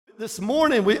This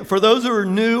morning, for those who are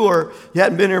new or you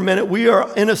hadn't been here a minute, we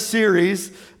are in a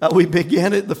series. We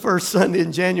began it the first Sunday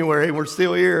in January, and we're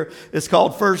still here. It's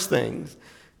called First Things.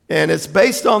 And it's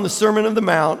based on the Sermon on the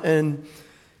Mount. And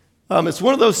it's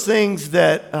one of those things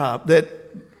that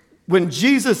when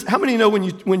Jesus, how many know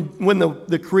when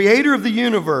the creator of the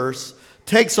universe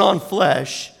takes on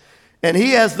flesh, and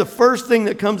he has the first thing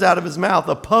that comes out of his mouth,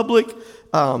 a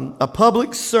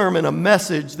public sermon, a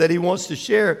message that he wants to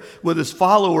share with his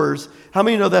followers. How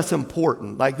many know that's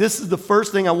important? Like, this is the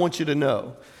first thing I want you to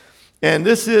know. And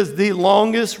this is the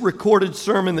longest recorded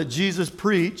sermon that Jesus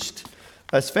preached.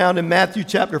 It's found in Matthew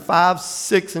chapter 5,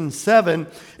 6, and 7.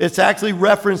 It's actually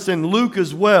referenced in Luke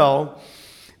as well.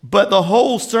 But the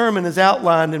whole sermon is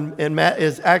outlined and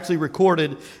is actually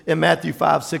recorded in Matthew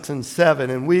 5, 6, and 7.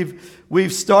 And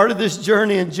we've started this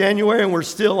journey in January, and we're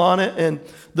still on it. And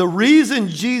the reason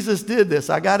Jesus did this,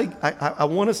 I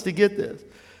want us to get this.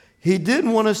 He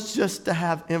didn't want us just to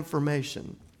have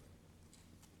information.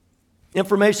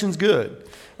 Information's good.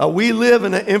 We live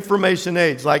in an information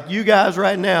age. Like you guys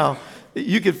right now,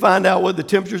 you can find out what the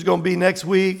temperature's going to be next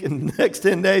week and the next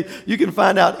 10 days. You can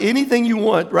find out anything you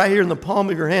want right here in the palm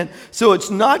of your hand. So it's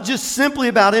not just simply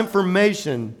about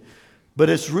information, but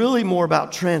it's really more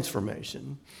about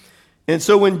transformation. And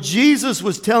so when Jesus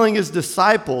was telling his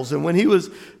disciples and when he was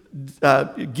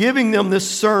giving them this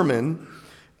sermon,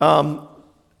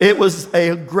 it was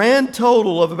a grand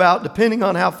total of about, depending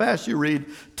on how fast you read,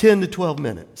 10 to 12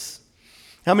 minutes.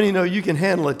 How many know you can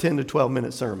handle a 10 to 12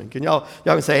 minute sermon? Can y'all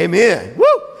can say amen?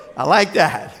 Woo! I like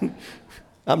that.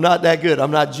 I'm not that good. I'm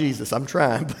not Jesus. I'm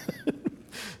trying.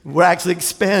 We're actually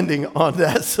expanding on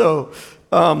that. So,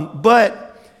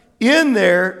 but in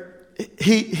there,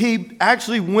 he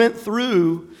actually went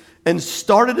through and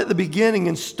started at the beginning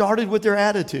and started with their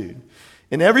attitude.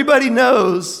 And everybody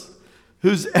knows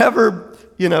who's ever,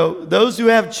 those who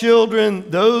have children,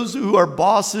 those who are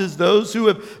bosses, those who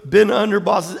have been under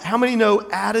bosses, how many know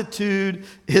attitude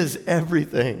is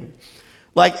everything?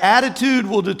 Like, attitude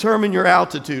will determine your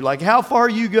altitude. Like, how far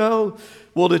you go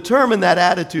will determine that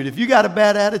attitude. If you got a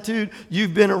bad attitude,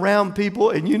 you've been around people,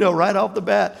 and you know right off the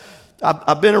bat,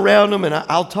 I've been around them, and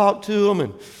I'll talk to them,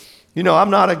 and I'm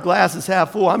not a glass is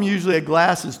half full. I'm usually a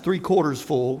glass is 3/4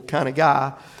 full kind of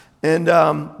guy. And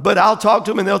but I'll talk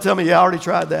to them and they'll tell me, yeah, I already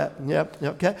tried that. Yep,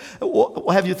 okay. Well,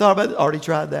 have you thought about it? Already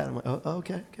tried that. I'm like, oh,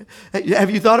 okay. Hey, have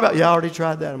you thought about it? Yeah, I already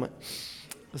tried that.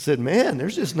 I said, man,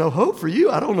 there's just no hope for you.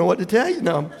 I don't know what to tell you.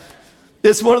 No,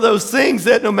 it's one of those things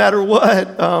that no matter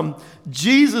what,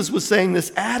 Jesus was saying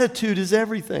this attitude is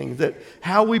everything, that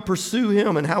how we pursue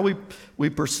him and how we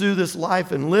pursue this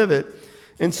life and live it.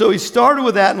 And so he started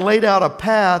with that and laid out a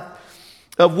path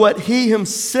of what he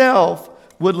himself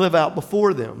would live out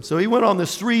before them. So he went on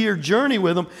this 3-year journey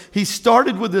with them. He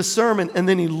started with this sermon, and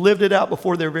then he lived it out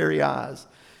before their very eyes.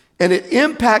 And it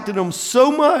impacted them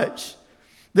so much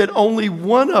that only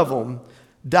one of them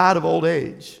died of old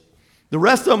age. The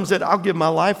rest of them said, I'll give my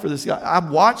life for this guy. I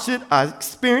watched it. I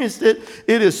experienced it.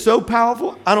 It is so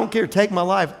powerful. I don't care. Take my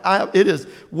life. It is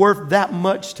worth that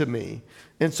much to me.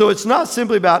 And so it's not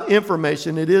simply about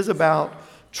information. It is about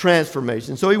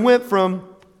transformation. So he went from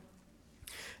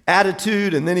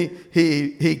attitude, and then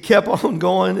he kept on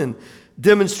going and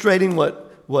demonstrating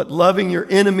what loving your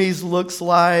enemies looks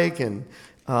like, and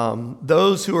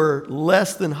those who are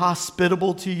less than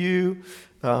hospitable to you,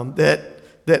 that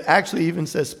actually even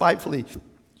says spitefully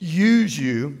use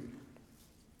you.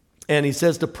 And he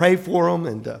says to pray for them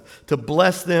and to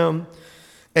bless them.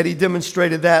 And he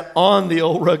demonstrated that on the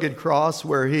old rugged cross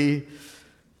where he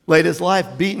laid his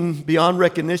life beaten beyond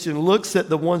recognition, looks at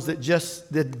the ones that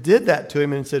did that to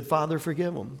him and said, Father,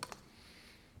 forgive them.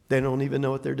 They don't even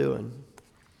know what they're doing.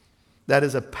 That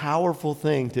is a powerful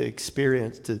thing to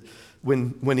experience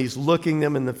when he's looking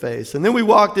them in the face. And then we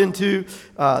walked into,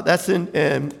 that's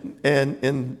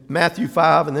in Matthew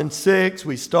 5 and then 6.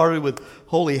 We started with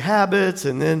holy habits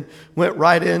and then went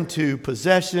right into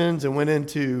possessions and went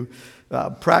into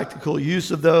practical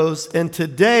use of those. And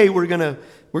today we're going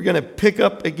to pick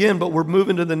up again, but we're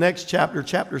moving to the next chapter,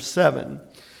 chapter 7.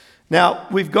 Now,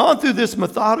 we've gone through this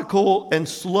methodical and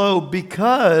slow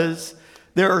because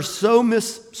there are so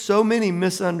many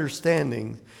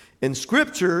misunderstandings in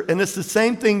Scripture, and it's the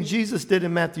same thing Jesus did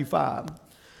in Matthew 5.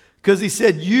 Because he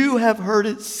said, you have heard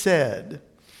it said.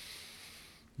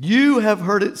 You have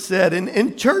heard it said. And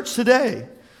in church today,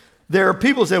 there are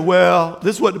people who say, well,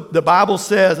 this is what the Bible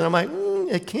says. And I'm like,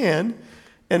 it can.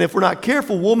 And if we're not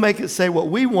careful, we'll make it say what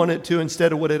we want it to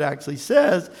instead of what it actually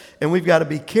says. And we've got to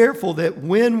be careful that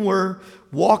when we're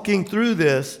walking through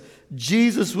this,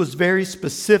 Jesus was very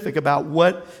specific about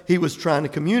what he was trying to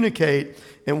communicate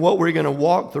and what we're going to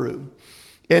walk through.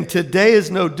 And today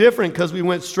is no different because we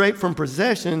went straight from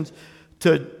possessions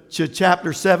to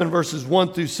chapter 7, verses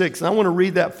 1 through 6. And I want to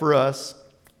read that for us.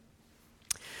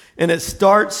 And it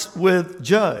starts with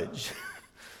judge.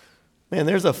 Man,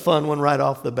 there's a fun one right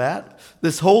off the bat.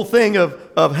 This whole thing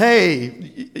of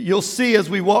hey, you'll see as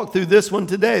we walk through this one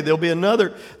today, there'll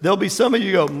be some of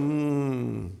you go,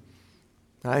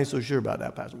 I ain't so sure about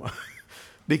that, Pastor Mark.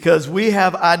 Because we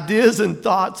have ideas and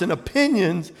thoughts and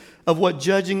opinions of what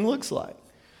judging looks like.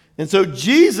 And so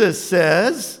Jesus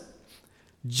says,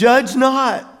 judge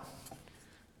not,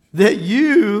 that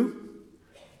you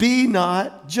be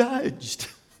not judged.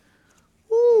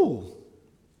 Ooh,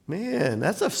 man,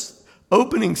 that's an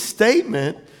opening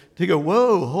statement to go,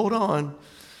 whoa, hold on.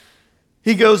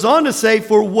 He goes on to say,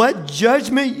 for what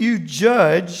judgment you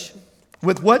judge,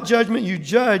 with what judgment you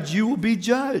judge, you will be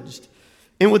judged.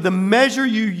 And with the measure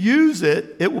you use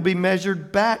it, it will be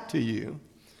measured back to you.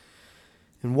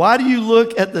 And why do you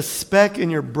look at the speck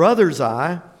in your brother's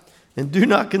eye and do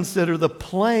not consider the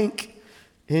plank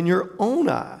in your own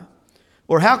eye?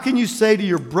 Or how can you say to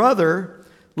your brother,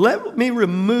 let me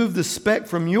remove the speck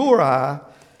from your eye,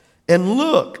 and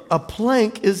look, a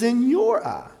plank is in your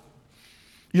eye,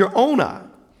 your own eye.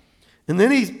 And then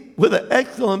he's with an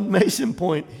exclamation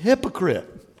point, hypocrite.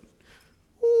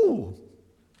 Ooh,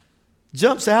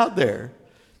 jumps out there.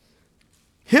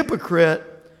 Hypocrite,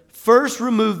 first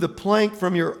remove the plank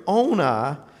from your own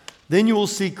eye, then you will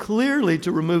see clearly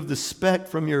to remove the speck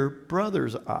from your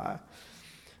brother's eye.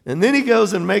 And then he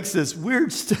goes and makes this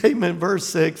weird statement, verse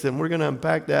 6, and we're going to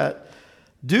unpack that.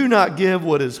 Do not give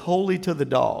what is holy to the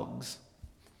dogs,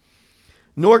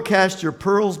 nor cast your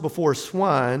pearls before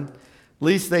swine,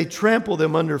 lest they trample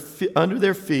them under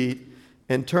their feet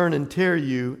and turn and tear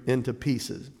you into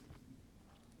pieces.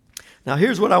 Now,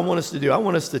 here's what I want us to do. I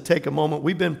want us to take a moment.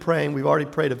 We've been praying. We've already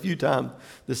prayed a few times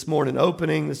this morning,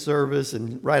 opening the service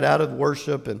and right out of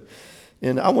worship.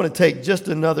 And I want to take just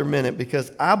another minute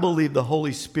because I believe the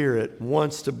Holy Spirit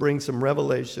wants to bring some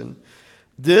revelation.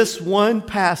 This one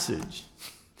passage,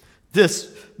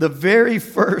 the very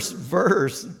first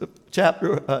verse,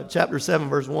 chapter 7,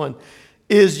 verse 1,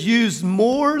 is used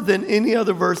more than any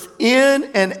other verse in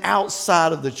and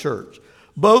outside of the church.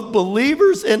 Both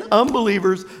believers and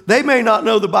unbelievers, they may not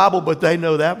know the Bible, but they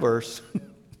know that verse.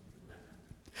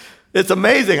 It's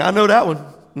amazing. I know that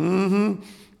one.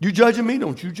 You judging me?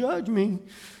 Don't you judge me.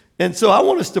 And so I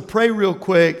want us to pray real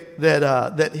quick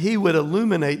that he would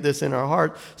illuminate this in our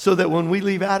heart so that when we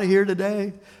leave out of here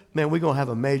today, man, we're going to have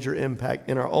a major impact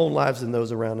in our own lives and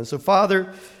those around us. So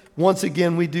Father, once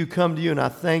again, we do come to you, and I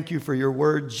thank you for your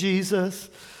word, Jesus.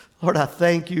 Lord, I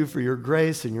thank you for your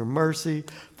grace and your mercy.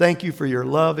 Thank you for your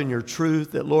love and your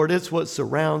truth. That, Lord, it's what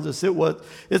surrounds us.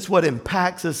 It's what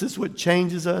impacts us. It's what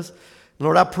changes us. And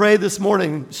Lord, I pray this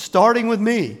morning, starting with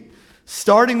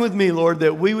me, Lord,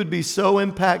 that we would be so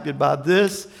impacted by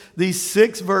these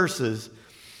 6 verses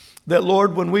that,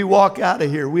 Lord, when we walk out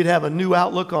of here, we'd have a new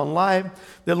outlook on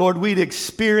life. That, Lord, we'd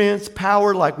experience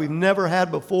power like we've never had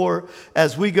before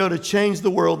as we go to change the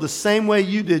world the same way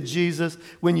you did, Jesus,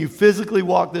 when you physically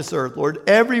walked this earth. Lord,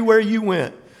 everywhere you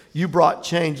went, you brought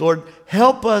change. Lord,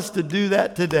 help us to do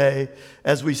that today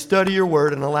as we study your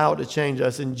word and allow it to change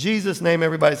us. In Jesus' name,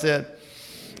 everybody said,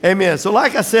 amen. So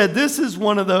like I said, this is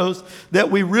one of those that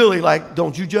we really like,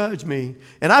 don't you judge me.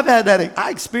 And I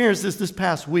experienced this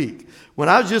past week. When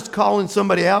I was just calling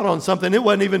somebody out on something, it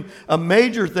wasn't even a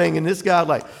major thing. And this guy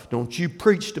like, don't you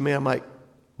preach to me. I'm like,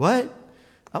 what?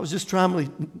 I was just trying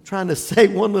to say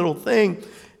one little thing.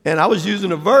 And I was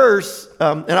using a verse,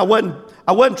 and I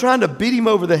wasn't trying to beat him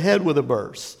over the head with a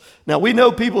verse. Now, we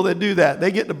know people that do that.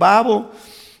 They get the Bible,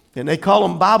 and they call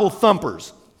them Bible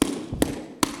thumpers.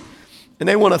 And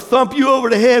they want to thump you over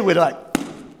the head with like,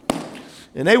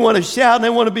 and they want to shout, and they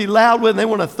want to be loud with it, and they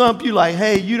want to thump you like,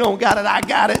 hey, you don't got it, I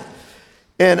got it.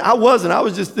 And I was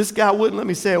just, this guy wouldn't let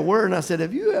me say a word. And I said,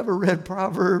 have you ever read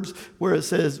Proverbs where it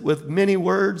says, with many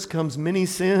words comes many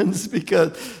sins?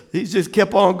 Because he just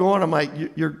kept on going. I'm like,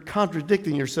 you're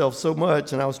contradicting yourself so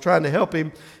much. And I was trying to help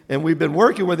him. And we've been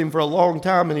working with him for a long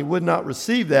time, and he would not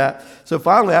receive that. So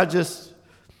finally,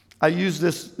 I used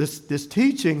this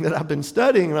teaching that I've been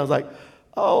studying. And I was like,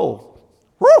 oh,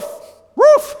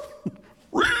 roof.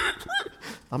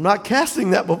 I'm not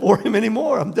casting that before him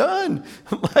anymore. I'm done.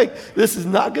 I'm like, this is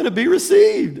not going to be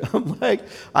received. I'm like,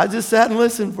 I just sat and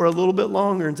listened for a little bit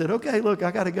longer and said, okay, look,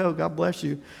 I got to go. God bless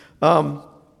you. But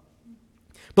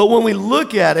when we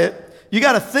look at it, you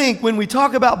got to think when we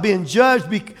talk about being judged,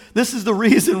 this is the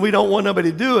reason we don't want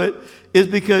nobody to do it, is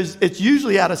because it's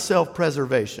usually out of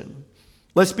self-preservation.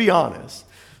 Let's be honest.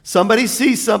 Somebody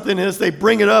sees something in us, they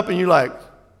bring it up, and you're like,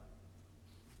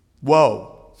 whoa.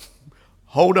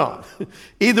 hold on.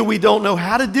 Either we don't know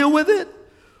how to deal with it,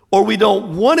 or we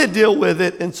don't want to deal with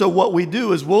it. And so what we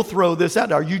do is we'll throw this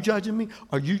out. Are you judging me?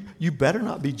 You better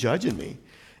not be judging me.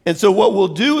 And so what we'll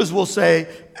do is we'll say,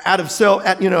 out of self,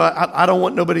 I don't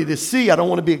want nobody to see. I don't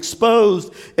want to be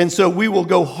exposed. And so we will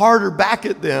go harder back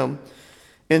at them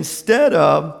instead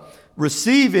of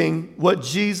receiving what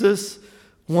Jesus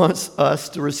wants us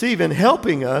to receive and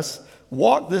helping us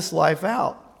walk this life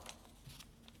out.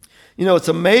 It's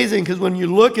amazing because when you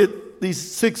look at these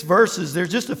 6 verses, there's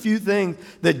just a few things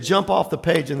that jump off the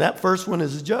page. And that first one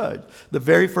is judge. The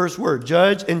very first word,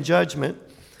 judge and judgment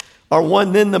are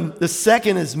one. Then the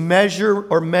second is measure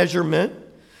or measurement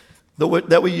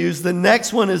that we use. The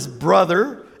next one is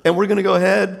brother. And we're going to go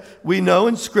ahead. We know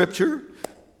in Scripture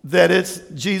that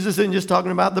Jesus isn't just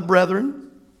talking about the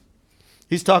brethren.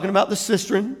 He's talking about the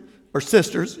sistren or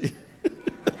sisters.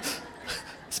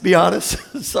 Let's be honest.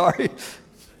 Sorry.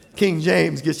 King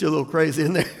James gets you a little crazy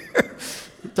in there.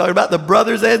 Talking about the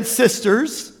brothers and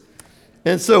sisters.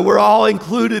 And so we're all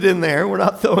included in there. We're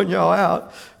not throwing y'all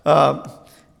out.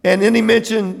 And then he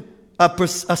mentioned a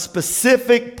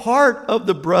specific part of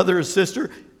the brother or sister,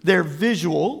 their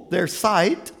visual, their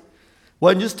sight.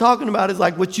 Wasn't just talking about it, it's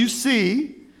like what you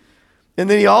see. And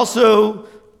then he also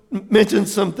mentioned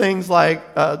some things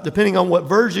like, depending on what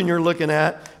version you're looking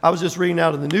at, I was just reading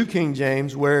out of the New King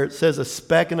James where it says a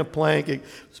speck and a plank.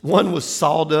 One was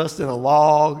sawdust and a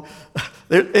log.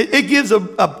 It gives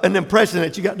an impression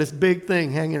that you got this big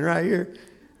thing hanging right here.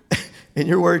 And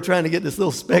you're worried trying to get this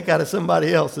little speck out of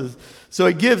somebody else's. So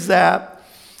he gives that.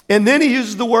 And then he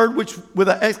uses the word, which with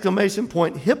an exclamation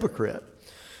point, hypocrite.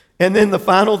 And then the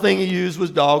final thing he used was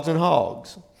dogs and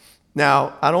hogs.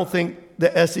 Now, I don't think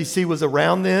the SEC was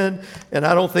around then, and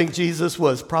I don't think Jesus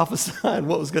was prophesying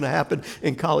what was going to happen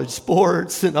in college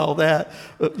sports and all that,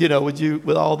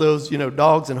 with all those,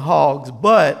 dogs and hogs.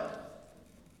 But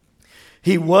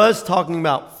he was talking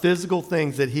about physical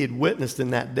things that he had witnessed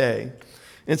in that day.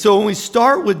 And so when we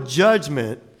start with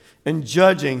judgment and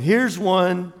judging, here's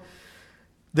one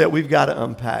that we've got to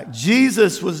unpack.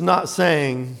 Jesus was not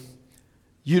saying,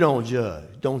 you don't judge.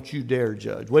 Don't you dare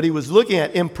judge. What he was looking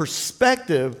at in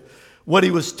perspective, what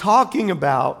he was talking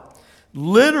about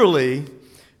literally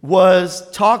was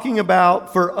talking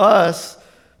about for us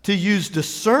to use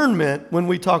discernment when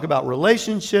we talk about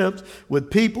relationships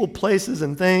with people, places,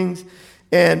 and things.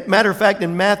 And matter of fact,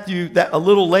 in Matthew, that a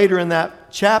little later in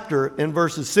that chapter, in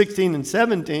verses 16 and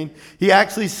 17, he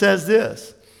actually says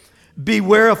this: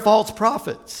 beware of false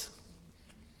prophets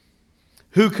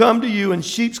who come to you in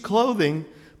sheep's clothing,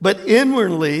 but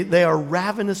inwardly they are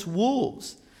ravenous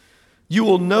wolves. You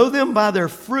will know them by their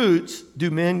fruits.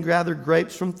 Do men gather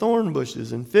grapes from thorn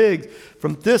bushes and figs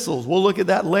from thistles? We'll look at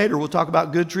that later. We'll talk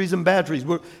about good trees and bad trees.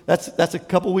 That's a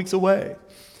couple weeks away.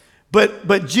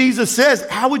 But Jesus says,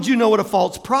 how would you know what a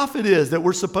false prophet is? That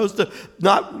we're supposed to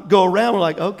not go around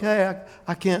like, okay,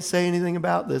 I can't say anything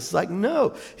about this. It's like,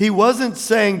 no. He wasn't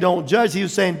saying don't judge. He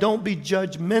was saying don't be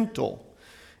judgmental.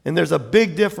 And there's a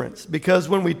big difference, because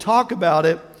when we talk about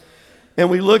it and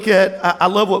we look at, I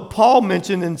love what Paul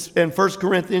mentioned in 1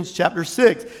 Corinthians chapter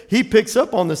 6. He picks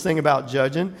up on this thing about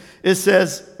judging. It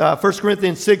says, 1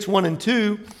 Corinthians 6, 1 and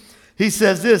 2, he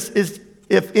says this,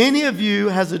 if any of you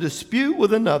has a dispute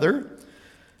with another,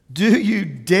 do you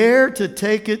dare to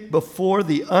take it before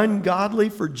the ungodly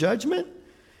for judgment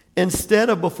instead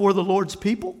of before the Lord's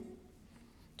people?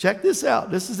 Check this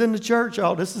out. This is in the church,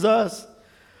 y'all. This is us.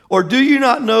 Or do you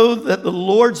not know that the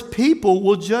Lord's people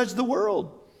will judge the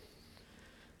world?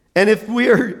 And if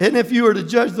you are to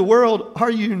judge the world,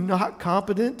 are you not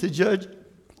competent to judge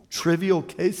trivial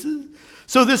cases?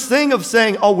 So this thing of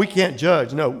saying, oh, we can't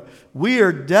judge. No, we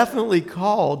are definitely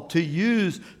called to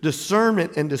use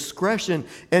discernment and discretion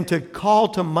and to call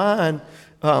to mind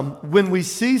when we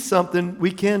see something,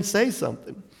 we can say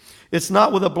something. It's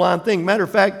not with a blind thing. Matter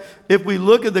of fact, if we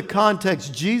look at the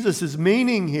context Jesus is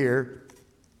meaning here,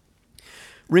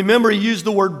 remember, he used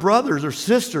the word brothers or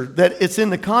sisters, that it's in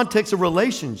the context of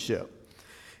relationship.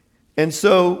 And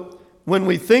so when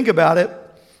we think about it,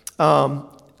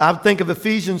 I think of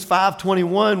Ephesians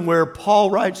 5:21, where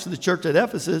Paul writes to the church at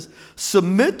Ephesus,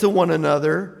 submit to one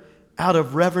another out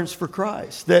of reverence for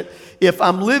Christ. That if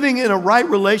I'm living in a right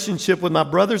relationship with my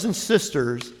brothers and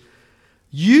sisters,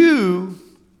 you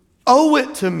owe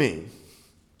it to me.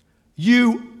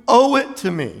 You owe it to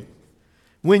me.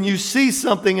 When you see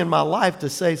something in my life to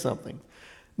say something.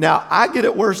 Now, I get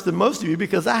it worse than most of you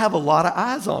because I have a lot of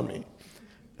eyes on me.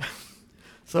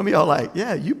 Some of y'all are like,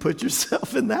 yeah, you put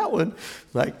yourself in that one.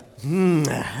 Like,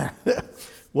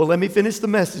 well, let me finish the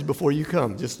message before you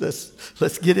come. Just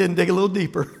let's get in and dig a little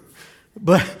deeper.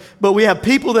 But we have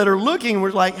people that are looking and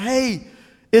we're like, hey,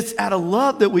 It's out of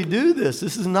love that we do this.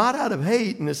 This is not out of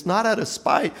hate, and it's not out of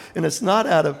spite, and it's not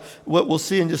out of what we'll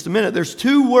see in just a minute. There's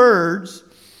two words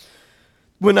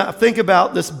when I think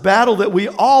about this battle that we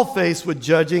all face with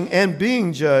judging and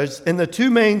being judged, and the two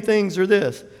main things are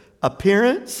this: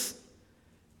 appearance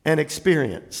and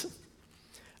experience.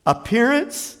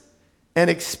 Appearance and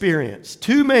experience.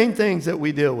 Two main things that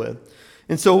we deal with.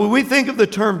 And so when we think of the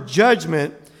term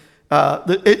judgment,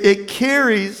 it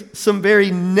carries some very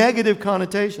negative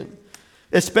connotation,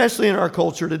 especially in our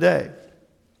culture today.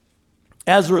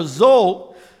 As a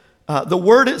result, the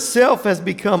word itself has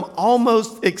become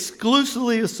almost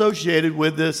exclusively associated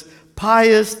with this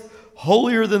pious,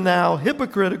 holier-than-thou,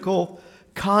 hypocritical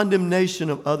condemnation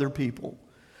of other people.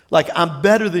 Like, I'm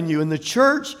better than you. In the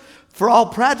church, for all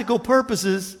practical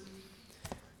purposes,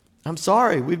 I'm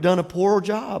sorry, we've done a poor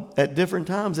job at different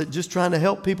times at just trying to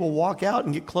help people walk out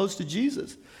and get close to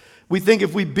Jesus. We think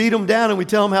if we beat them down and we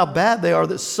tell them how bad they are,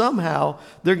 that somehow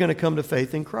they're going to come to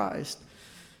faith in Christ.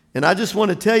 And I just want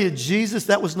to tell you, Jesus,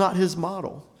 that was not his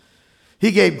model.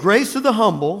 He gave grace to the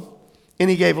humble, and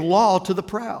he gave law to the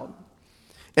proud.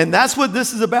 And that's what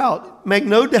this is about. Make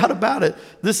no doubt about it.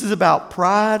 This is about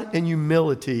pride and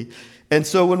humility. And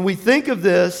so when we think of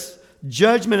this,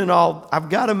 judgment and all, I've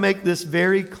got to make this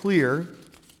very clear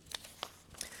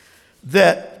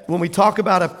that when we talk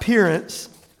about appearance,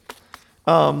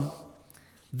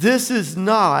 this is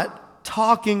not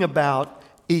talking about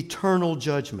eternal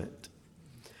judgment.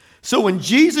 So when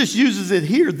Jesus uses it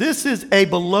here, this is a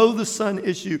below the sun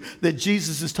issue that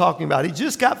Jesus is talking about. He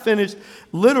just got finished,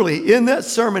 literally in that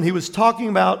sermon, he was talking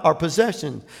about our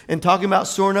possessions and talking about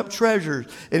storing up treasures.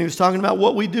 And he was talking about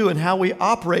what we do and how we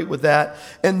operate with that.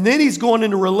 And then he's going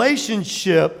into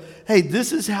relationship. Hey,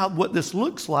 this is what this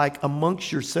looks like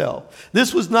amongst yourself.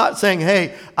 This was not saying,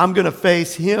 hey, I'm going to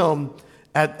face him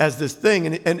as this thing.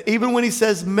 And even when he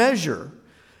says measure,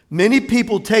 many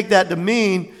people take that to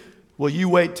mean, well, you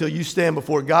wait till you stand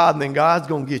before God, and then God's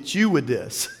going to get you with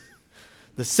this.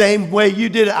 The same way you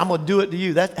did it, I'm going to do it to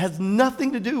you. That has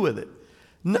nothing to do with it.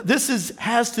 This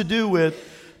has to do with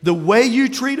the way you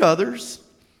treat others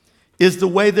is the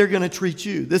way they're going to treat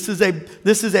you. This is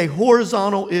a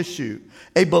horizontal issue,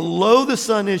 a below the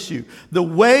sun issue. The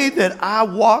way that I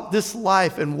walk this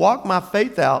life and walk my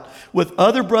faith out with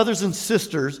other brothers and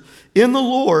sisters in the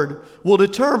Lord will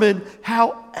determine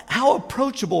how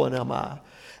approachable am I.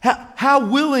 How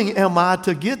willing am I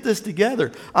to get this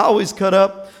together? I always cut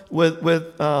up with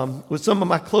some of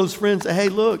my close friends. Say, hey,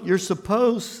 look, you're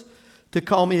supposed to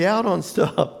call me out on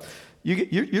stuff.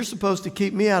 You're supposed to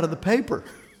keep me out of the paper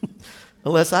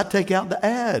unless I take out the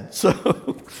ad.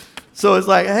 So it's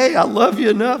like, hey, I love you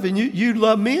enough, and you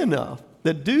love me enough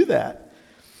to do that.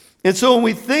 And so when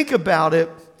we think about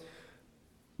it,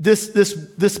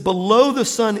 this below the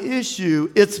sun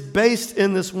issue, it's based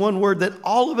in this one word that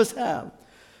all of us have.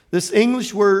 This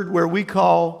English word where we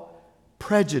call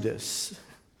prejudice.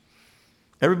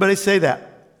 Everybody say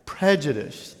that,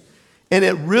 prejudice. And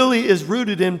it really is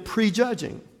rooted in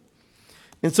prejudging.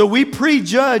 And so we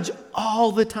prejudge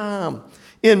all the time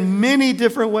in many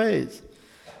different ways.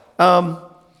 Many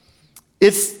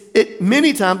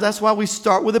times that's why we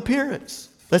start with appearance.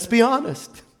 Let's be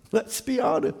honest. Let's be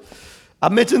honest. I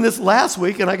mentioned this last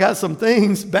week, and I got some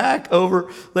things back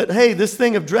over that, hey, this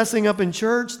thing of dressing up in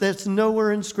church, that's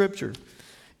nowhere in Scripture.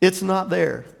 It's not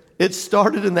there. It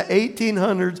started in the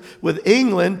 1800s with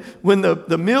England when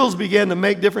the mills began to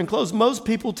make different clothes. Most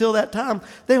people till that time,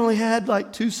 they only had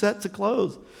like 2 sets of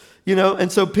clothes.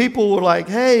 And so people were like,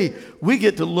 hey, we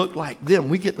get to look like them.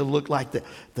 We get to look like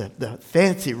the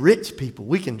fancy rich people.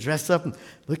 We can dress up and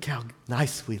look how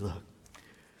nice we look.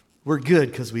 We're good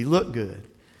because we look good.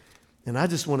 And I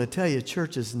just want to tell you,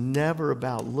 church is never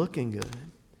about looking good.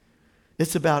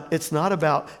 It's not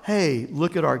about, hey,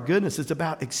 look at our goodness. It's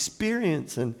about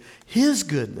experiencing his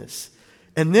goodness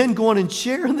and then going and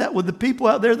sharing that with the people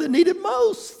out there that need it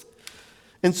most.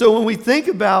 And so when we think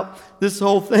about this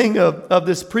whole thing of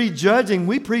this prejudging,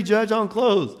 we prejudge on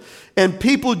clothes. And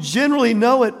people generally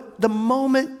know it the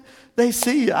moment they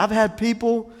see you. I've had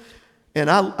people, and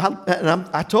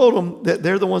I told them that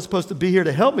they're the ones supposed to be here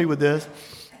to help me with this,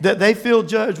 that they feel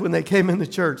judged when they came into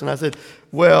church. And I said,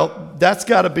 well, that's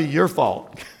got to be your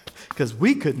fault because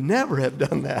we could never have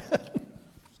done that.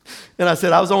 And I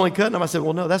said, I was only cutting them. I said,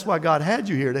 well, no, that's why God had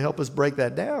you here to help us break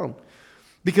that down.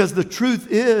 Because the truth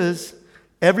is,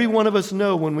 every one of us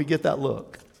know when we get that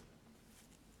look.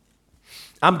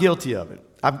 I'm guilty of it.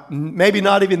 Maybe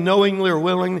not even knowingly or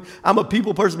willingly. I'm a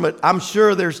people person, but I'm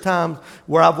sure there's times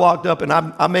where I've walked up and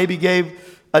I maybe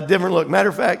gave a different look. Matter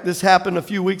of fact, this happened a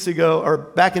few weeks ago or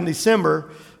back in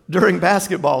December during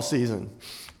basketball season.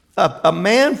 a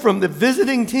man from the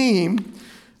visiting team.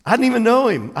 I didn't even know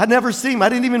him. I'd never seen him. I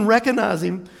didn't even recognize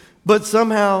him. But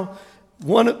somehow,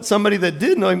 somebody that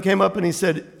did know him came up and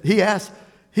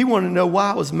he wanted to know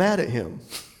why I was mad at him.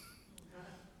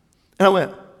 And I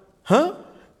went, huh?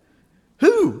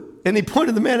 Who? And he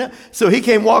pointed the man out. So he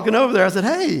came walking over there. I said,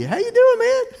 hey, how you doing,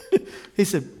 man? He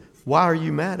said, why are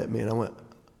you mad at me? And I went,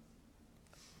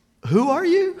 who are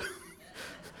you?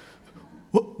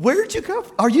 Where'd you come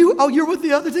from? You're with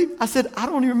the other team? I said, I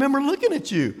don't even remember looking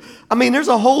at you. I mean, there's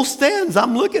a whole stands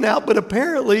I'm looking out, but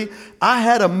apparently I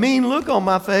had a mean look on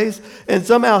my face, and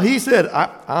somehow he said,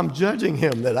 I'm judging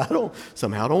him, that I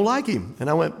don't like him. And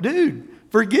I went, dude,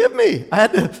 forgive me. I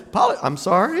had to apologize. I'm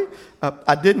sorry.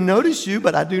 I didn't notice you,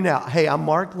 but I do now. Hey, I'm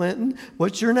Mark Linton.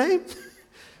 What's your name?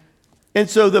 And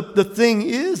so the thing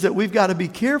is that we've got to be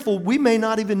careful. We may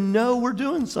not even know we're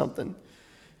doing something.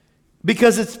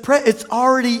 Because it's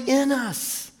already in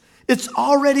us. It's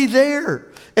already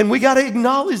there. And we got to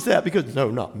acknowledge that because,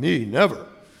 no, not me, never.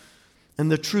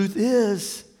 And the truth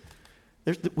is,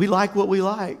 we like what we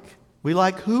like. We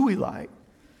like who we like.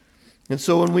 And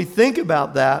so when we think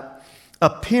about that,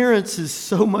 appearance is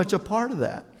so much a part of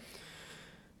that.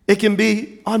 It can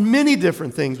be on many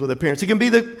different things with appearance. It can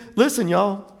be listen,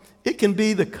 y'all, it can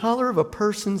be the color of a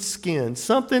person's skin.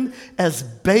 Something as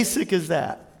basic as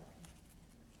that.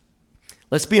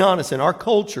 Let's be honest, in our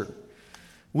culture,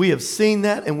 we have seen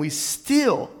that and we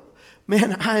still,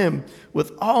 man, I am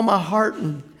with all my heart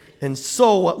and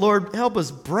soul, Lord, help us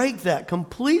break that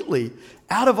completely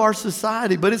out of our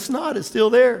society, but it's not, it's still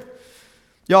there.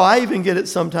 Y'all, I even get it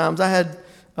sometimes. I had,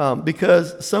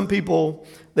 because some people,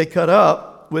 they cut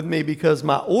up with me because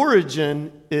my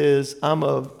origin is, I'm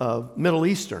of Middle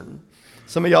Eastern.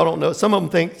 Some of y'all don't know. Some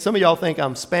of y'all think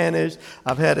I'm Spanish.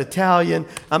 I've had Italian.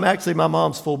 I'm actually, my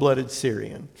mom's full-blooded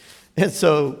Syrian. And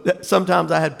so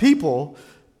sometimes I had people,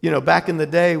 back in the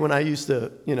day when I used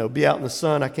to, be out in the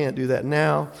sun. I can't do that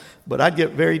now. But I'd get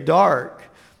very dark.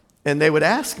 And they would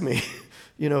ask me,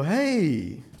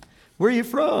 hey, where are you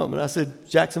from? And I said,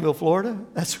 Jacksonville, Florida.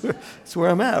 That's where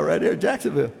I'm at, right there,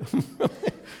 Jacksonville.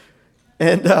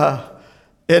 And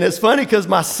it's funny because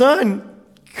my son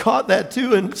caught that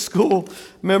too in school.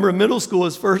 Remember in middle school,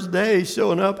 his first day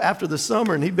showing up after the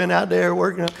summer, and he'd been out there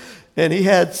working, and he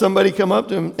had somebody come up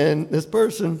to him, and this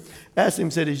person asked him,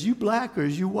 said, is you black or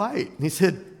is you white? And he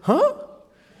said, huh?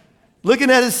 Looking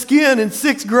at his skin in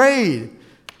 6th grade.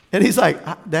 And he's like,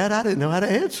 Dad, I didn't know how to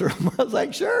answer him. I was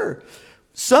like, sure.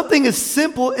 Something as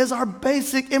simple as our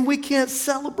basic, and we can't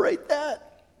celebrate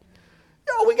that.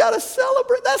 We got to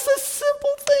celebrate. That's a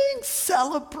simple thing.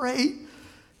 Celebrate.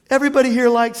 Everybody here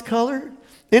likes color.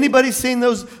 Anybody seen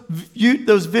those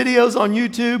videos on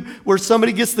YouTube where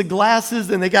somebody gets the glasses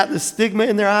and they got the stigma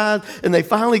in their eyes and they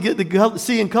finally get to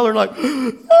see in color and like,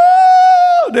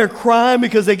 oh, they're crying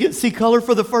because they get to see color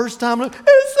for the first time. Like,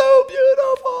 it's so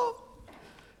beautiful.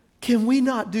 Can we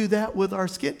not do that with our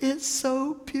skin? It's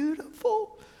so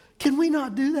beautiful. Can we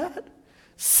not do that?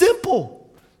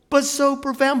 Simple, but so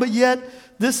profound. But yet,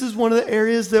 this is one of the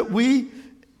areas that we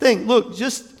think, look,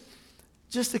 just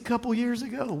a couple years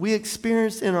ago, we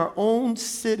experienced in our own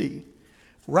city,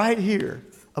 right here,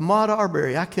 Ahmaud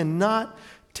Arbery. I cannot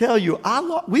tell you,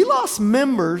 we lost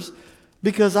members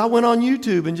because I went on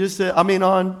YouTube and just said, on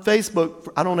Facebook.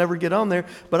 I don't ever get on there,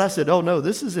 but I said, oh no,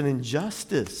 this is an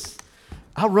injustice.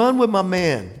 I run with my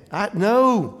man.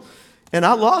 No. And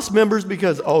I lost members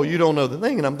because, oh, you don't know the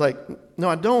thing. And I'm like, no,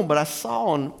 I don't, but I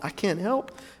saw and I can't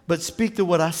help but speak to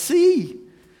what I see.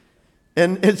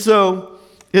 And so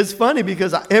it's funny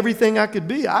because everything I could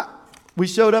be, we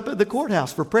showed up at the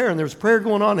courthouse for prayer, and there was prayer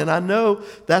going on, and I know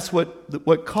that's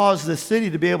what caused the city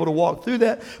to be able to walk through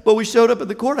that. But we showed up at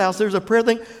the courthouse. There's a prayer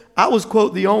thing. I was,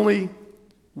 quote, the only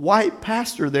white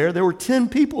pastor there. There were 10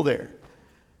 people there.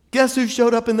 Guess who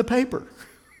showed up in the paper?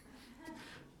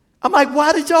 I'm like,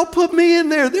 why did y'all put me in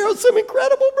there? There are some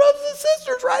incredible brothers and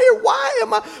sisters right here. Why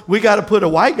am I? We got to put a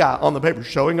white guy on the paper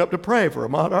showing up to pray for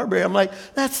Ahmaud Arbery. I'm like,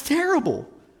 that's terrible.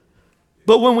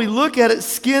 But when we look at it,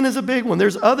 skin is a big one.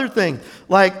 There's other things,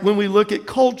 like when we look at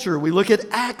culture, we look at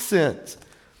accents.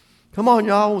 Come on,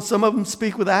 y'all. Some of them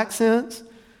speak with accents.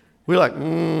 We're like,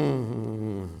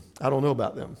 I don't know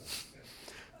about them.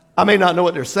 I may not know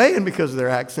what they're saying because of their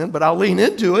accent, but I'll lean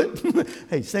into it.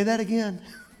 Hey, say that again.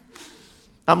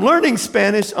 I'm learning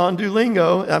Spanish on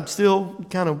Duolingo. I'm still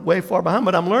kind of way far behind,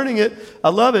 but I'm learning it. I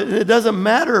love it. And it doesn't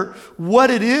matter what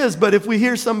it is, but if we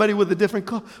hear somebody with a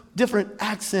different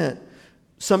accent,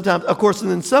 sometimes, of course,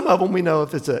 and then some of them we know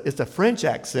if it's a French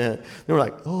accent, then we're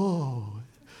like, oh.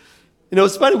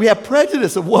 It's funny. We have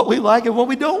prejudice of what we like and what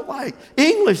we don't like.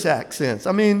 English accents.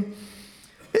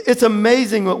 It's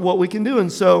amazing what we can do.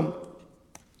 And so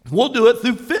we'll do it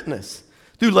through fitness,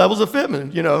 through levels of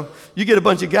fitness. You know, you get a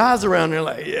bunch of guys around there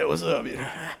like, yeah, what's up? You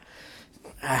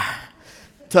know,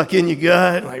 tuck in your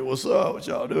gut, like, what's up? What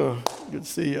y'all doing? Good to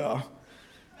see y'all.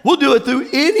 We'll do it through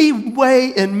any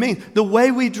way and means. The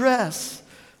way we dress,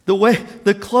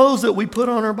 the clothes that we put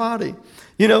on our body.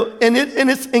 You know, and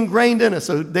it's ingrained in us.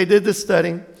 So they did this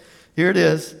study. Here it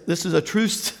is. This is a true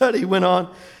study went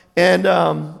on.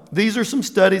 And these are some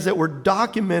studies that were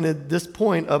documented this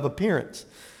point of appearance.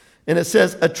 And it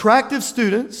says attractive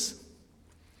students,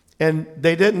 and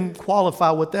they didn't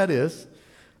qualify what that is.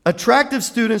 Attractive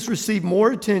students receive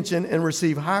more attention and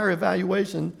receive higher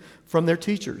evaluation from their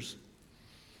teachers.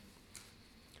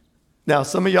 Now,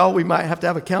 some of y'all, we might have to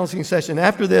have a counseling session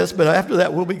after this, but after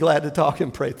that, we'll be glad to talk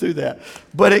and pray through that.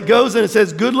 But it goes and it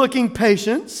says good-looking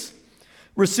patients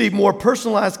receive more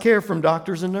personalized care from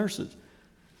doctors and nurses.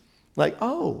 Like,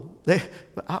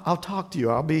 I'll talk to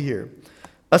you. I'll be here.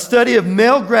 A study of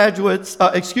male graduates,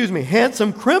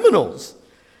 handsome criminals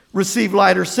receive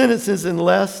lighter sentences than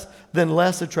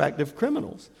less attractive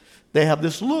criminals. They have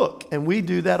this look, and we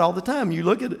do that all the time. You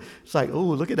look at it, it's like, oh,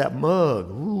 look at that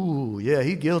mug. Ooh, yeah,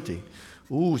 he's guilty.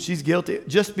 Ooh, she's guilty.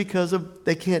 Just because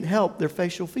they can't help their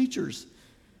facial features.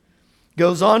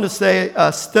 Goes on to say,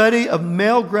 a study of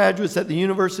male graduates at the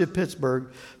University of Pittsburgh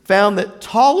found that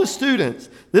taller students,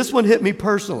 this one hit me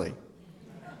personally.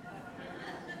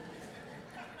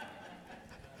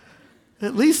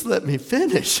 At least let me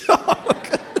finish. Oh,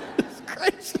 it's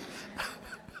crazy.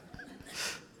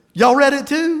 Y'all read it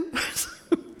too?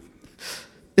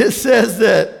 It says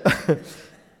that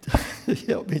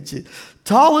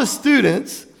tallest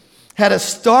students had a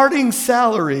starting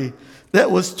salary that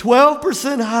was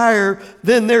 12% higher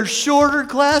than their shorter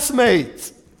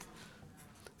classmates.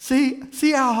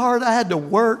 See how hard I had to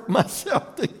work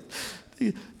myself.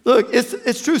 Look,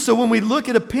 it's true. So when we look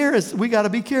at appearance, we got to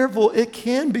be careful. It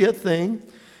can be a thing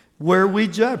where we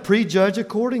prejudge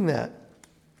according that.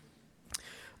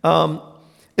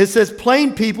 It says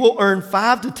plain people earn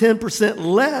 5 to 10%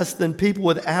 less than people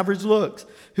with average looks,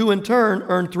 who in turn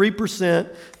earn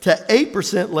 3% to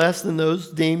 8% less than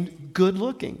those deemed good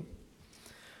looking.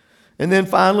 And then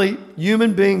finally,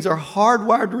 human beings are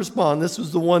hardwired to respond. This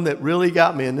was the one that really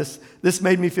got me, and this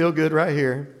made me feel good right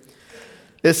here.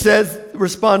 It says,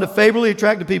 respond to favorably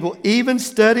attractive people. Even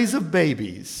studies of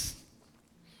babies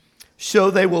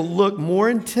show they will look more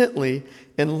intently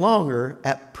and longer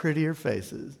at prettier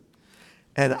faces.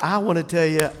 And I want to tell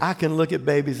you, I can look at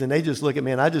babies and they just look at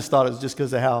me, and I just thought it was just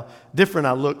because of how different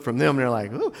I look from them. And they're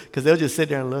like, ooh, because they'll just sit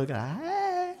there and look,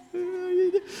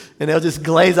 and they'll just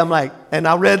glaze. I'm like, and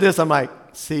I read this, I'm like,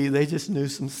 see, they just knew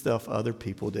some stuff other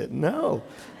people didn't know.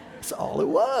 That's all it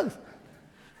was.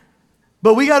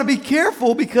 But we got to be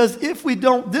careful, because if we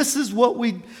don't, this is what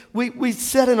we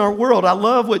set in our world. I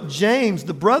love what James,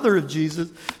 the brother of Jesus,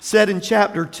 said in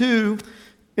chapter 2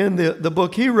 in the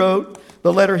book he wrote,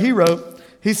 the letter he wrote.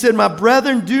 He said, my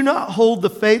brethren, do not hold the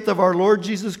faith of our Lord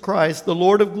Jesus Christ, the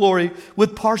Lord of glory,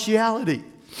 with partiality.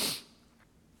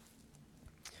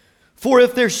 For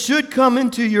if there should come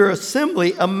into your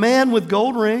assembly a man with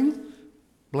gold ring,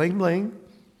 bling, bling,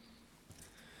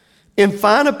 in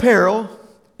fine apparel,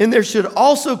 and there should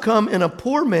also come in a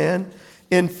poor man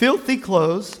in filthy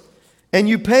clothes, and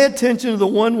you pay attention to the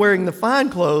one wearing the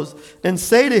fine clothes, and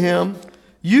say to him,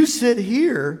 you sit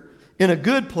here in a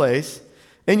good place,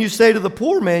 and you say to the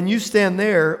poor man, you stand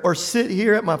there, or sit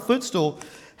here at my footstool,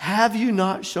 have you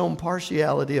not shown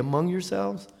partiality among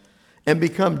yourselves and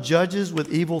become judges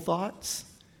with evil thoughts?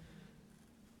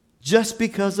 Just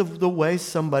because of the way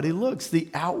somebody looks, the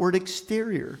outward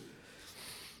exterior.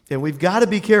 And we've got to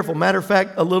be careful. Matter of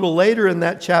fact, a little later in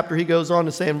that chapter, he goes on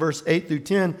to say in verse 8 through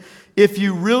 10, if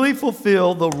you really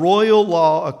fulfill the royal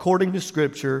law according to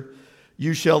Scripture,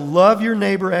 you shall love your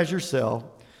neighbor as yourself.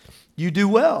 You do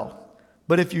well.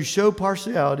 But if you show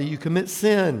partiality, you commit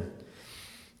sin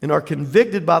and are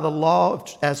convicted by the law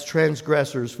as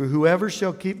transgressors. For whoever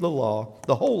shall keep the law,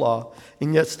 the whole law,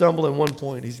 and yet stumble in one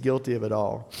point, he's guilty of it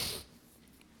all.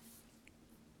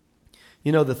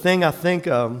 You know, the thing I think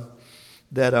that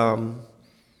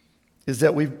is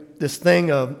that this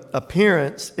thing of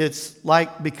appearance, it's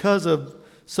like because of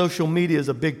social media is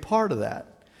a big part of that.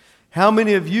 How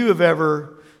many of you have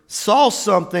ever saw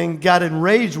something, got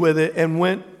enraged with it, and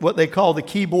went what they call the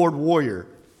keyboard warrior?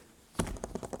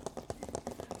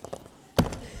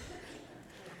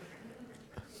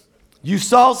 You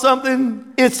saw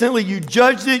something, instantly you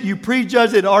judged it, you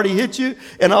prejudged it, already hit you,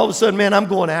 and all of a sudden, man, I'm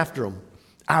going after them.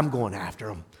 I'm going after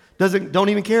them. Don't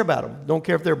even care about them. Don't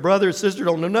care if they're brother or sister,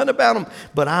 don't know nothing about them,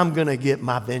 but I'm going to get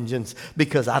my vengeance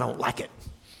because I don't like it.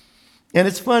 And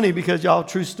it's funny because, y'all,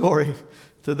 true story,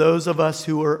 to those of us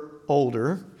who are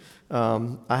older,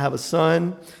 I have a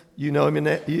son. You know him,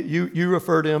 you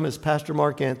refer to him as Pastor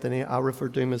Mark Anthony. I refer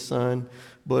to him as son,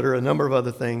 Butter, a number of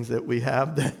other things that we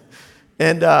have.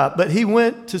 But he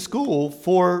went to school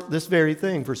for this very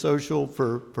thing, for social,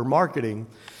 for marketing.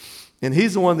 And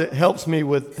he's the one that helps me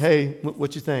with, hey,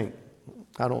 what you think?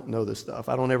 I don't know this stuff.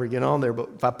 I don't ever get on there. But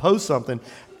if I post something,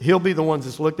 he'll be the one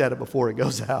that's looked at it before it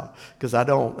goes out. Because I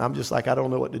don't. I'm just like, I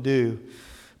don't know what to do.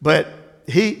 But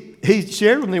he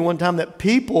shared with me one time that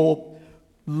people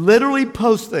literally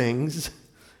post things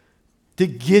to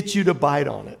get you to bite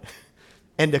on it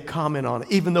and to comment on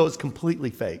it, even though it's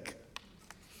completely fake.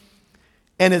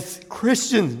 And it's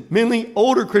Christians, mainly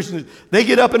older Christians, they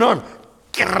get up in arms.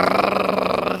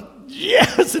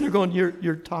 Yes, and they're going,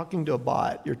 you're talking to a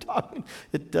bot. You're talking,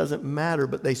 it doesn't matter,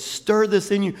 but they stir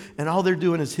this in you, and all they're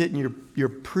doing is hitting your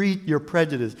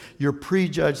prejudice, your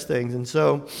prejudged things. And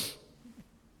so,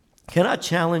 can I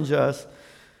challenge us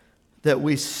that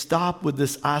we stop with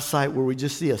this eyesight where we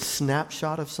just see a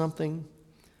snapshot of something,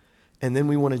 and then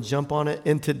we want to jump on it?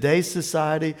 In today's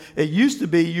society, it used to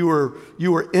be you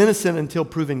were innocent until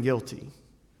proven guilty.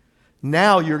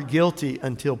 Now you're guilty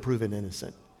until proven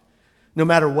innocent. No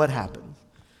matter what happens.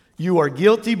 You are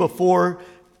guilty before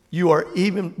you are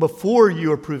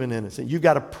proven innocent. You've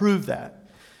got to prove that.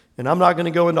 And I'm not going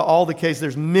to go into all the cases.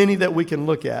 There's many that we can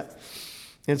look at.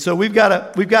 And so we've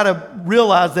got to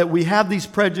realize that we have these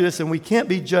prejudices, and we can't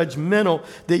be judgmental.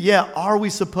 That, are we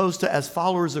supposed to, as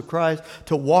followers of Christ,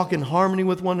 to walk in harmony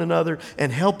with one another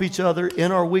and help each other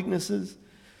in our weaknesses?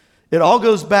 It all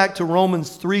goes back to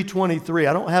Romans 3:23.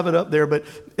 I don't have it up there, but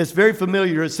it's very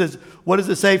familiar. It says, what does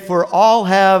it say? For all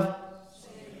have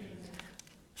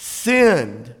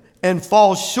sinned and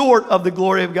fall short of the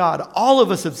glory of God. All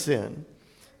of us have sinned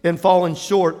and fallen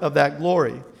short of that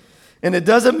glory. And it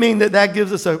doesn't mean that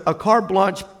gives us a carte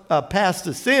blanche pass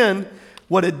to sin.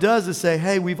 What it does is say,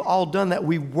 hey, we've all done that.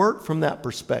 We work from that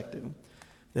perspective.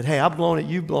 That, hey, I've blown it,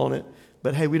 you've blown it.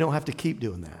 But, hey, we don't have to keep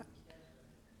doing that.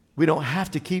 We don't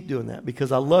have to keep doing that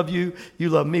because I love you, you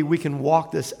love me. We can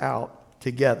walk this out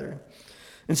together.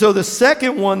 And so the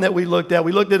second one that we looked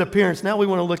at appearance. Now we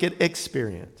want to look at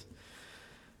experience.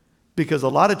 Because a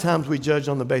lot of times we judge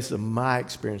on the basis of my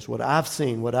experience, what I've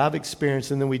seen, what I've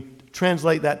experienced, and then we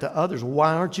translate that to others.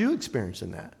 Why aren't you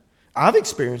experiencing that? I've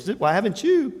experienced it. Why haven't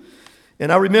you?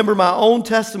 And I remember my own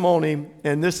testimony,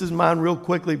 and this is mine real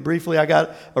quickly, briefly. I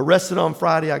got arrested on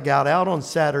Friday. I got out on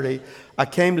Saturday. I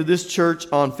came to this church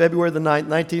on February the 9th,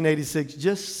 1986.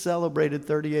 Just celebrated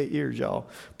 38 years, y'all.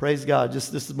 Praise God,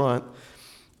 just this month.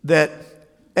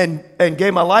 And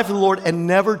gave my life to the Lord and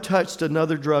never touched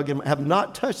another drug, and have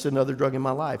not touched another drug in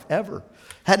my life, ever.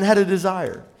 Hadn't had a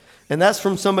desire. And that's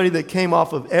from somebody that came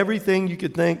off of everything you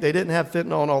could think. They didn't have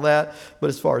fentanyl and all that. But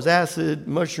as far as acid,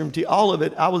 mushroom tea, all of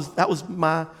it, that was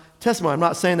my testimony. I'm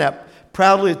not saying that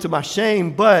proudly to my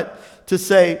shame, but to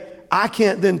say, I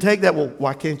can't then take that. Well,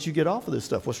 why can't you get off of this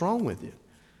stuff? What's wrong with you?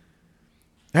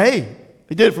 Hey,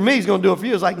 he did it for me. He's going to do it for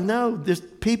you. It's like, no, there's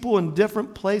people in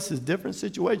different places, different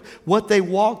situations, what they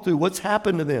walk through, what's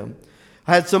happened to them.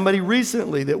 I had somebody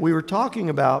recently that we were talking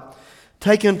about,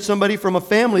 taking somebody from a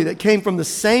family that came from the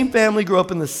same family, grew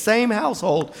up in the same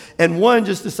household, and one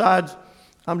just decides,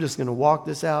 I'm just going to walk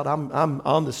this out. I'm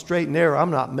on the straight and narrow.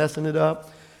 I'm not messing it up.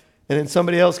 And then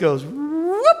somebody else goes,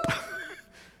 whoop,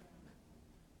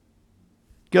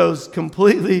 goes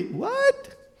completely,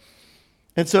 what?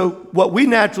 And so what we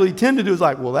naturally tend to do is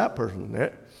like, well, that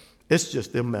person, it's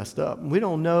just them messed up. And we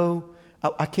don't know.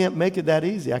 I can't make it that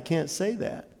easy. I can't say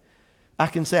that. I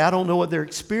can say, I don't know what their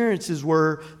experiences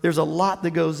were. There's a lot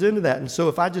that goes into that. And so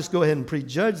if I just go ahead and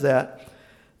prejudge that,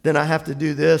 then I have to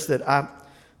do this,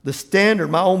 the standard,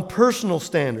 my own personal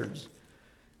standards,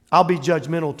 I'll be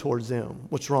judgmental towards them.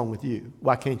 What's wrong with you?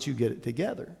 Why can't you get it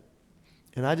together?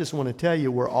 And I just want to tell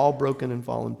you, we're all broken and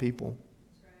fallen people.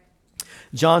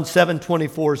 John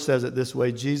 7:24 says it this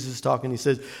way. Jesus is talking. He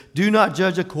says, do not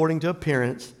judge according to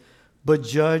appearance, but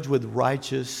judge with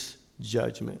righteous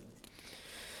judgment.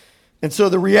 And so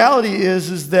the reality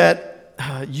is that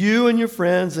you and your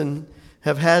friends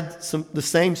have had the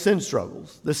same sin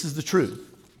struggles. This is the truth.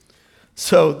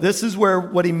 So this is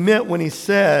what he meant when he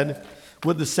said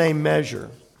with the same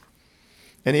measure.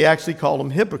 And he actually called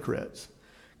them hypocrites.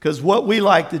 Because what we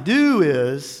like to do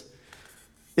is,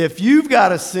 if you've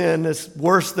got a sin that's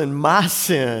worse than my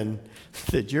sin,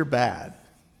 that you're bad.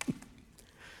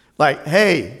 Like,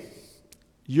 hey,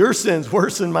 your sin's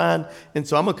worse than mine, and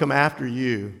so I'm going to come after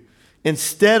you.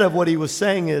 Instead of what he was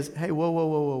saying is, hey,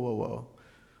 whoa.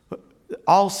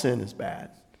 All sin is bad.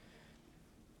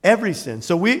 Every sin.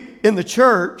 So we, in the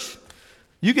church,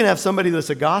 You can have somebody that's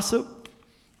a gossip,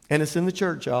 and it's in the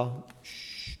church, y'all.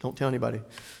 Shh, don't tell anybody.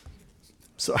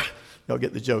 Sorry, y'all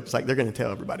get the joke. It's like they're going to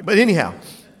tell everybody. But anyhow,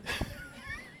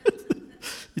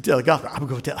 you tell the gossip, I'm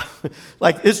going to tell.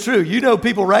 Like, it's true. You know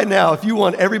people right now, if you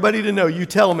want everybody to know, you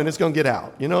tell them and it's going to get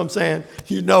out. You know what I'm saying?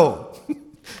 You know.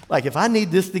 Like, if I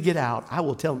need this to get out, I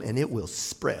will tell them and it will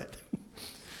spread.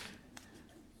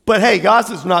 But hey,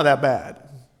 gossip's not that bad.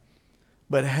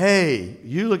 But hey,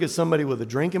 you look at somebody with a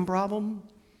drinking problem,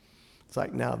 it's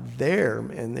like, now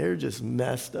they're just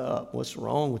messed up. What's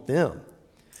wrong with them?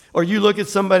 Or you look at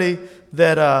somebody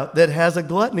that has a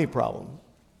gluttony problem.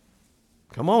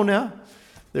 Come on now.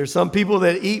 There's some people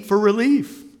that eat for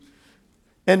relief.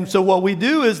 And so what we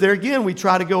do is there again, we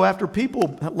try to go after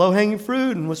people, low-hanging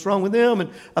fruit and what's wrong with them and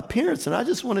appearance. And I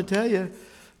just want to tell you,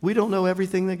 we don't know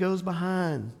everything that goes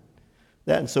behind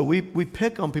that. And so we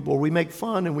pick on people, or we make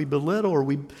fun and we belittle, or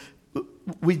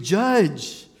we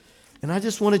judge. And I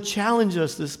just want to challenge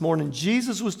us this morning.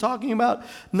 Jesus was talking about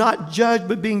not judge,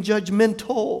 but being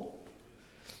judgmental.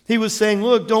 He was saying,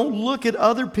 look, don't look at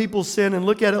other people's sin and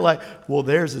look at it like, well,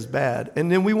 theirs is bad.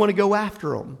 And then we want to go after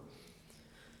them.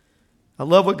 I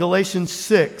love what Galatians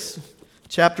 6,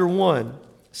 chapter 1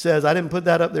 says. I didn't put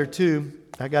that up there too.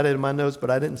 I got it in my notes, but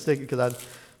I didn't stick it because I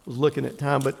was looking at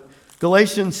time. But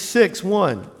Galatians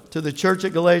 6:1 to the church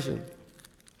at Galatians.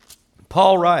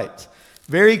 Paul writes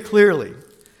very clearly,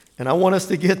 and I want us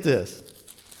to get this.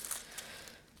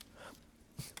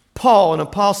 Paul, an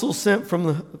apostle sent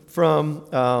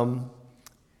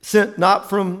sent not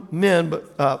from men,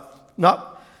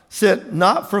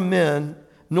 not from men,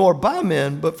 nor by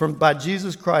men, but by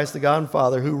Jesus Christ, the God and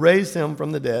Father, who raised him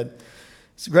from the dead.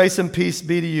 Grace and peace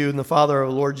be to you and the Father of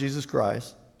our Lord Jesus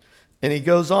Christ. And he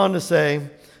goes on to say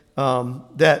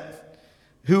that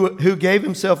who gave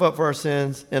himself up for our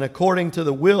sins, and according to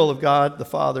the will of God the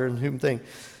Father, in whom thing.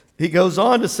 He goes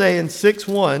on to say in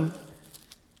 6:1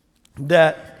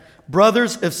 that,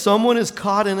 brothers, if someone is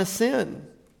caught in a sin,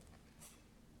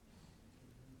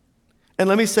 and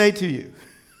let me say to you,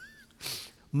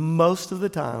 most of the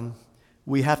time,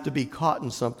 we have to be caught in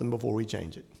something before we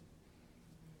change it.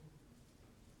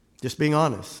 Just being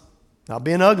honest. Not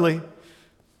being ugly.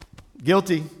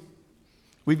 Guilty.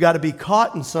 We've got to be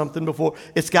caught in something before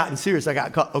it's gotten serious. I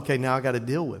got caught. Okay, now I got to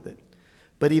deal with it.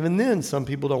 But even then, some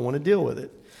people don't want to deal with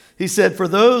it. He said, for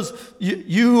those,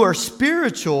 you who are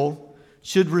spiritual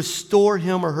should restore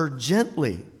him or her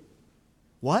gently.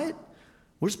 What?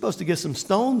 We're supposed to get some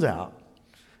stones out.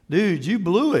 Dude, you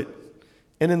blew it.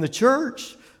 And in the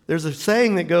church, there's a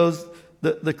saying that goes,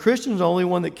 the Christian's the only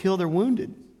one that kill their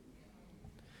wounded.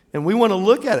 And we want to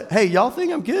look at it. Hey, y'all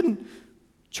think I'm kidding?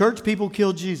 Church people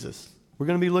killed Jesus. We're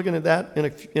going to be looking at that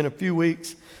in a few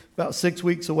weeks, about 6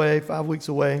 weeks away, 5 weeks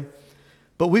away.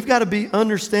 But we've got to be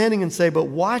understanding and say, but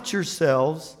watch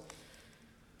yourselves,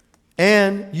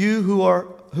 and you who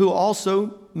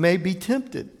also may be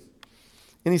tempted.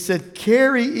 And he said,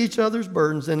 carry each other's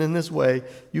burdens, and in this way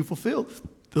you fulfill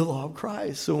the law of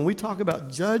Christ. So when we talk about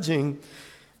judging,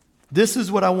 this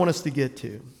is what I want us to get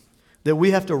to. That we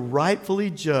have to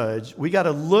rightfully judge. We got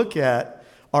to look at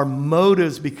our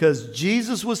motives, because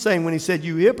Jesus was saying when he said,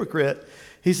 you hypocrite,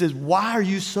 he says, why are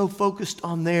you so focused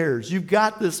on theirs? You've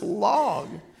got this log.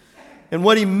 And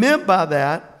what he meant by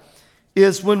that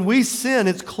is when we sin,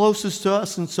 it's closest to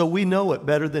us, and so we know it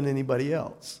better than anybody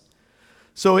else.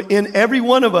 So in every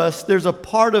one of us, there's a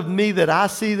part of me that I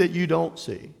see that you don't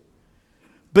see.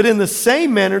 But in the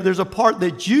same manner, there's a part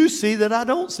that you see that I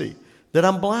don't see, that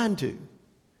I'm blind to.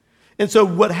 And so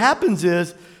what happens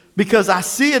is, because I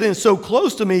see it and it's so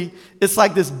close to me, it's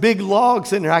like this big log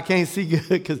sitting there. I can't see good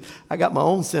because I got my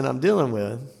own sin I'm dealing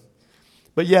with.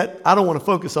 But yet, I don't want to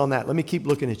focus on that. Let me keep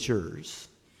looking at yours.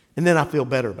 And then I feel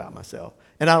better about myself.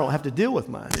 And I don't have to deal with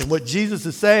mine. And what Jesus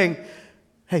is saying,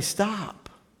 hey, stop.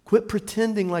 Quit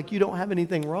pretending like you don't have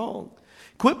anything wrong.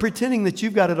 Quit pretending that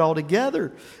you've got it all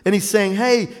together. And he's saying,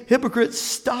 hey, hypocrites,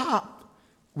 stop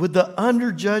with the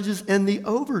underjudges and the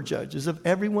overjudges of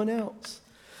everyone else.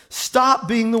 Stop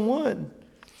being the one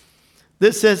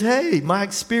that says, hey, my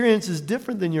experience is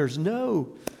different than yours. No,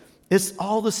 it's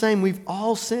all the same. We've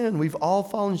all sinned. We've all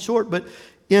fallen short. But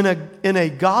in a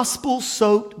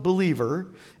gospel-soaked believer,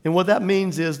 and what that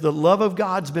means is the love of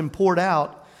God's been poured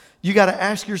out, you got to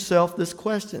ask yourself this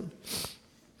question.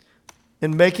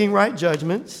 In making right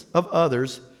judgments of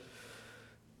others,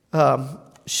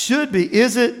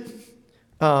 is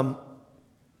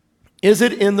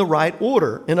it in the right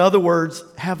order? In other words,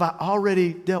 have I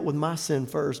already dealt with my sin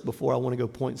first before I want to go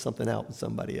point something out with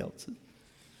somebody else's?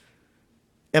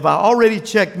 Have I already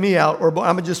checked me out, or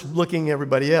am I just looking at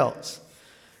everybody else?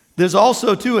 There's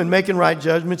also, too, in making right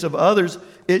judgments of others,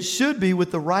 it should be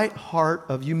with the right heart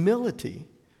of humility.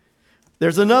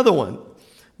 There's another one.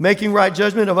 Making right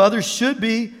judgment of others should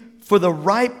be for the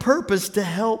right purpose to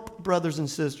help brothers and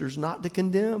sisters, not to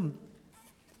condemn.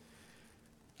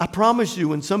 I promise you,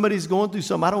 when somebody's going through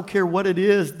something, I don't care what it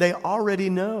is, they already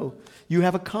know. You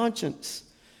have a conscience.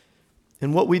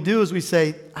 And what we do is we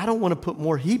say, I don't want to put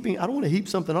more heaping, I don't want to heap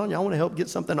something on you, I want to help get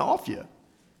something off you.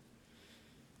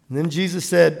 And then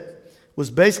Jesus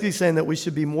was basically saying that we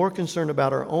should be more concerned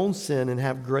about our own sin and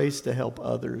have grace to help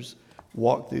others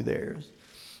walk through theirs.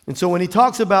 And so when he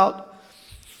talks about,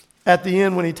 at the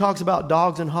end, when he talks about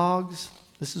dogs and hogs,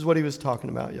 this is what he was talking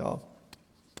about, y'all.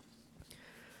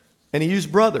 And he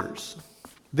used brothers.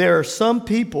 There are some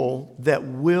people that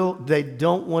they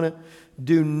don't want to,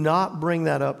 do not bring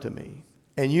that up to me.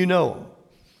 And you know them.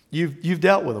 You've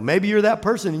dealt with them. Maybe you're that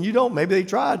person and you don't. Maybe they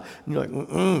tried. And you're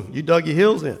like, you dug your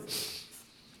heels in.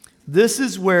 This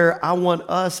is where I want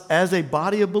us as a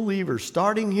body of believers,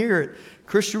 starting here at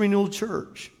Christian Renewal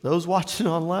Church, those watching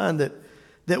online,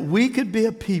 that we could be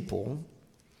a people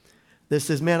that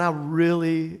says, man, I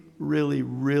really, really,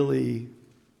 really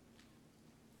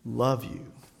love you.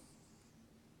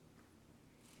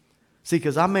 See,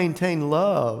 because I maintain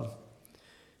love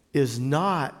is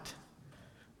not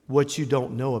what you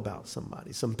don't know about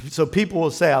somebody. So people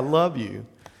will say, I love you.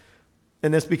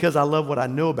 And that's because I love what I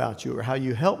know about you or how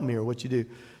you help me or what you do.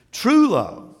 True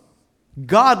love,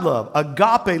 God love,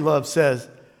 agape love says,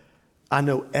 I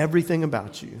know everything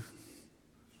about you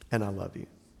and I love you.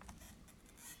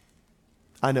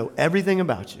 I know everything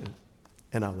about you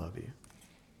and I love you.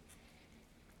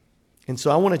 And so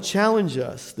I want to challenge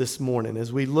us this morning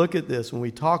as we look at this, when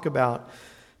we talk about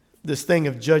this thing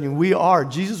of judging.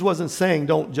 Jesus wasn't saying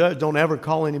don't judge, don't ever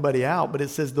call anybody out, but it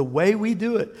says the way we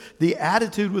do it, the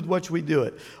attitude with which we do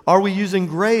it. Are we using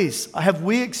grace? Have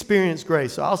we experienced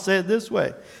grace? So I'll say it this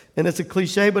way, and it's a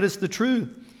cliche, but it's the truth.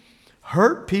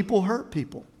 Hurt people hurt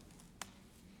people.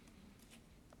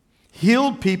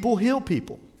 Healed people heal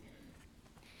people.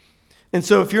 And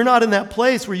so if you're not in that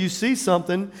place where you see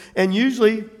something, and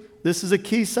usually this is a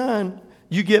key sign,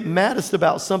 you get maddest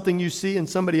about something you see in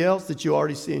somebody else that you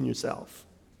already see in yourself.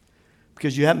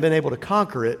 Because you haven't been able to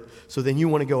conquer it, so then you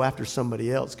want to go after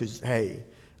somebody else because, hey,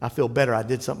 I feel better, I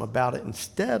did something about it,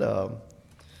 instead of,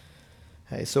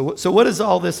 hey, so what is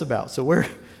all this about? So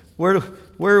where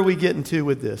are we getting to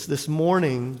with this? This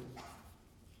morning,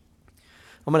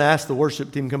 I'm going to ask the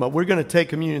worship team to come up. We're going to take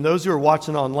communion. Those who are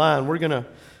watching online, we're going to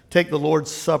take the Lord's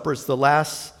Supper. It's the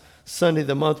last Sunday of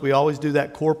the month. We always do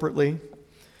that corporately.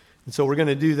 And so we're going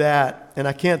to do that. And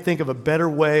I can't think of a better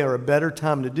way or a better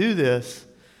time to do this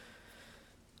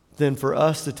than for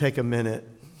us to take a minute.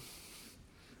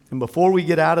 And before we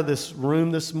get out of this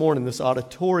room this morning, this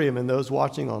auditorium, and those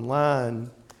watching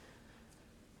online,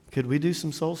 could we do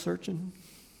some soul searching?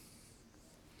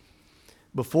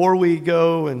 Before we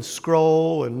go and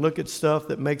scroll and look at stuff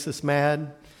that makes us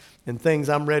mad and things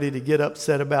I'm ready to get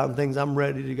upset about and things I'm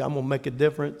going to make a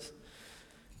difference,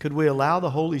 could we allow the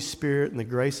Holy Spirit and the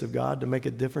grace of God to make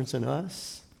a difference in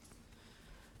us?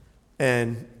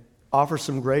 And offer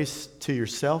some grace to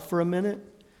yourself for a minute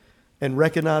and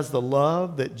recognize the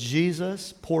love that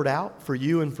Jesus poured out for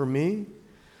you and for me,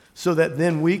 so that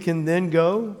then we can then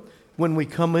go, when we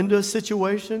come into a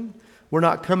situation, we're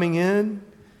not coming in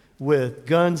with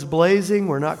guns blazing,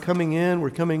 we're coming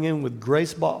in with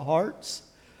grace-bought hearts,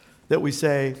 that we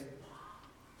say,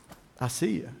 I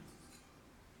see you.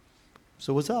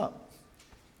 So what's up?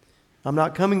 I'm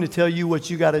not coming to tell you what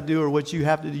you got to do or what you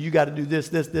have to do. You got to do this,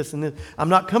 and this. I'm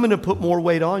not coming to put more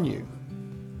weight on you.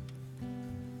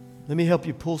 Let me help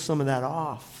you pull some of that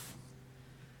off.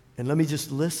 And let me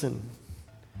just listen.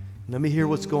 Let me hear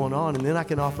what's going on, and then I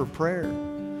can offer prayer.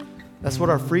 That's what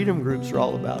our freedom groups are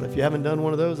all about. If you haven't done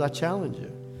one of those, I challenge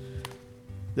you.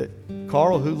 That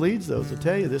Carl, who leads those, will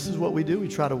tell you this is what we do. We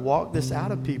try to walk this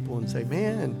out of people and say,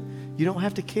 man, you don't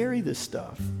have to carry this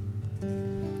stuff.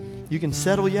 You can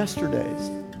settle yesterday's.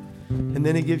 And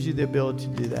then he gives you the ability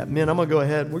to do that. Men, I'm going to go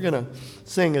ahead. We're going to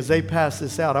sing as they pass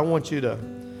this out. I want you to,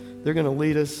 they're going to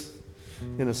lead us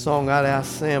in a song I'd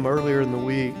asked Sam earlier in the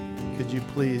week. Could you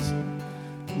please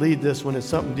lead this one? It's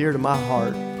something dear to my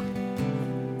heart.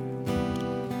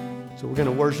 So we're going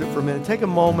to worship for a minute. Take a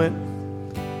moment.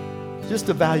 Just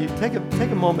take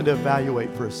a moment to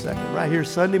evaluate for a second. Right here,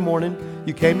 Sunday morning,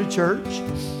 you came to church.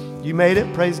 You made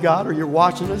it, praise God. Or you're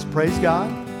watching us, praise God.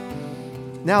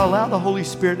 Now allow the Holy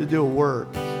Spirit to do a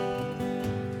work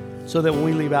so that when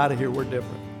we leave out of here, we're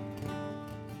different.